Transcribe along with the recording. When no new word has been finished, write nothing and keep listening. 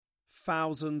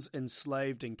thousands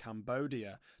enslaved in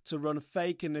Cambodia to run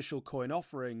fake initial coin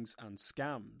offerings and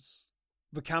scams.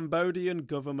 The Cambodian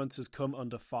government has come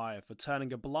under fire for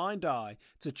turning a blind eye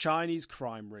to Chinese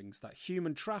crime rings that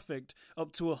human trafficked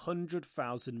up to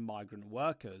 100,000 migrant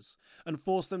workers and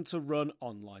forced them to run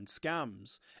online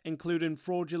scams, including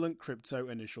fraudulent crypto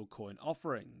initial coin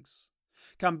offerings.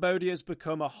 Cambodia has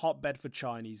become a hotbed for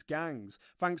Chinese gangs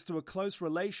thanks to a close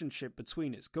relationship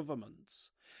between its governments.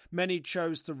 Many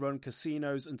chose to run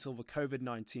casinos until the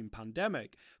COVID-19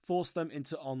 pandemic forced them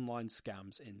into online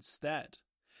scams instead.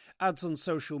 Ads on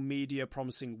social media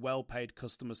promising well-paid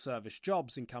customer service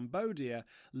jobs in Cambodia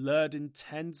lured in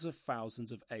tens of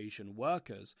thousands of Asian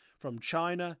workers from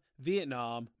China,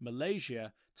 Vietnam,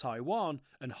 Malaysia, Taiwan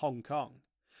and Hong Kong.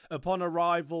 Upon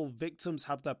arrival, victims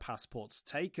had their passports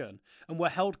taken and were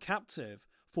held captive,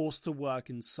 forced to work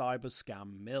in cyber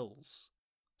scam mills.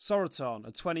 Soroton,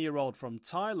 a 20-year-old from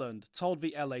Thailand, told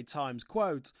the LA Times,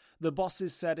 quote, "The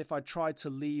bosses said if I tried to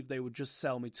leave, they would just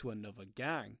sell me to another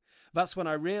gang. That's when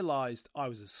I realised I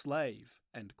was a slave."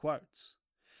 End quote.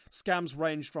 Scams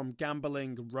ranged from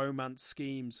gambling, romance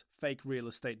schemes, fake real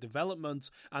estate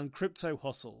development, and crypto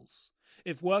hustles.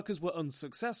 If workers were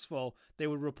unsuccessful, they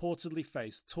would reportedly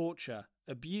face torture,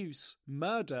 abuse,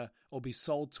 murder, or be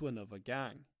sold to another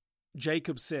gang.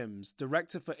 Jacob Sims,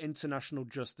 Director for International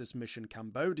Justice Mission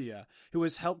Cambodia, who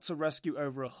has helped to rescue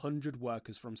over 100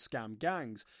 workers from scam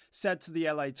gangs, said to the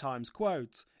LA Times,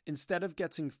 quote, "Instead of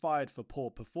getting fired for poor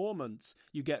performance,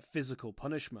 you get physical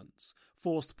punishments,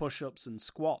 forced push-ups and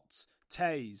squats,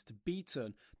 tased,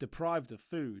 beaten, deprived of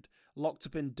food, locked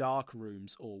up in dark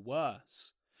rooms or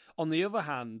worse. On the other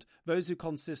hand, those who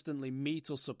consistently meet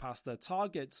or surpass their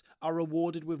targets are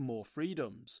rewarded with more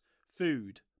freedoms,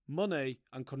 food, money,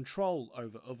 and control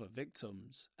over other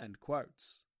victims." End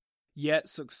quote. Yet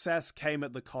success came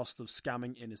at the cost of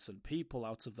scamming innocent people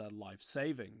out of their life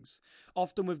savings,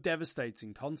 often with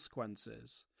devastating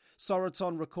consequences.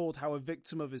 Soroton recalled how a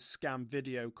victim of his scam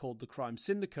video called the crime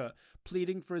syndicate,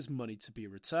 pleading for his money to be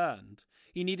returned.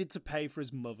 He needed to pay for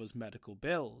his mother's medical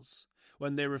bills.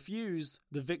 When they refused,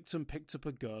 the victim picked up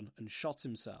a gun and shot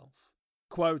himself.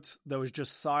 Quote, "There was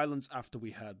just silence after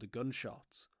we heard the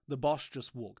gunshot. The boss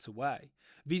just walked away.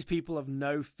 These people have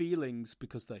no feelings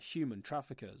because they're human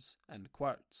traffickers." End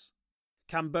quote.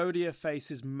 Cambodia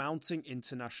faces mounting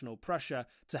international pressure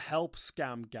to help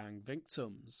scam gang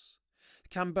victims.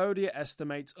 Cambodia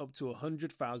estimates up to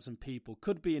 100,000 people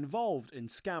could be involved in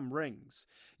scam rings,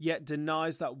 yet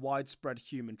denies that widespread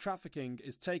human trafficking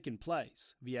is taking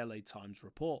place, the LA Times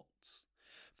reports.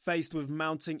 Faced with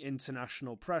mounting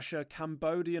international pressure,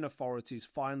 Cambodian authorities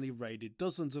finally raided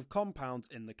dozens of compounds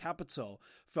in the capital,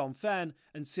 Phnom Penh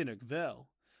and Sihanoukville.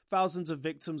 Thousands of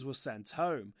victims were sent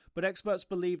home, but experts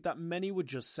believe that many were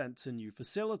just sent to new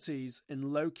facilities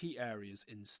in low-key areas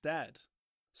instead.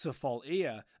 Safol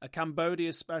Ia, a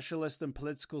Cambodia specialist and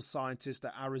political scientist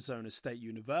at Arizona State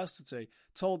University,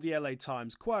 told the LA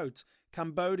Times, quote,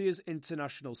 "Cambodia's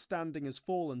international standing has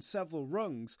fallen several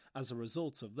rungs as a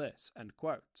result of this." End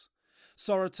quote.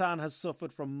 Sorotan has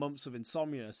suffered from months of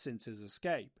insomnia since his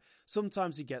escape.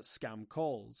 Sometimes he gets scam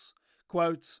calls.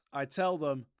 Quote, "I tell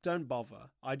them, don't bother,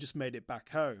 I just made it back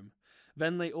home.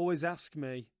 Then they always ask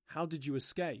me, how did you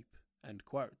escape?" End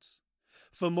quote.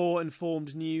 For more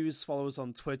informed news, follow us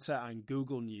on Twitter and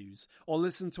Google News, or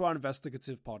listen to our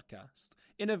investigative podcast,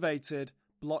 Innovated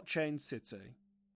Blockchain City.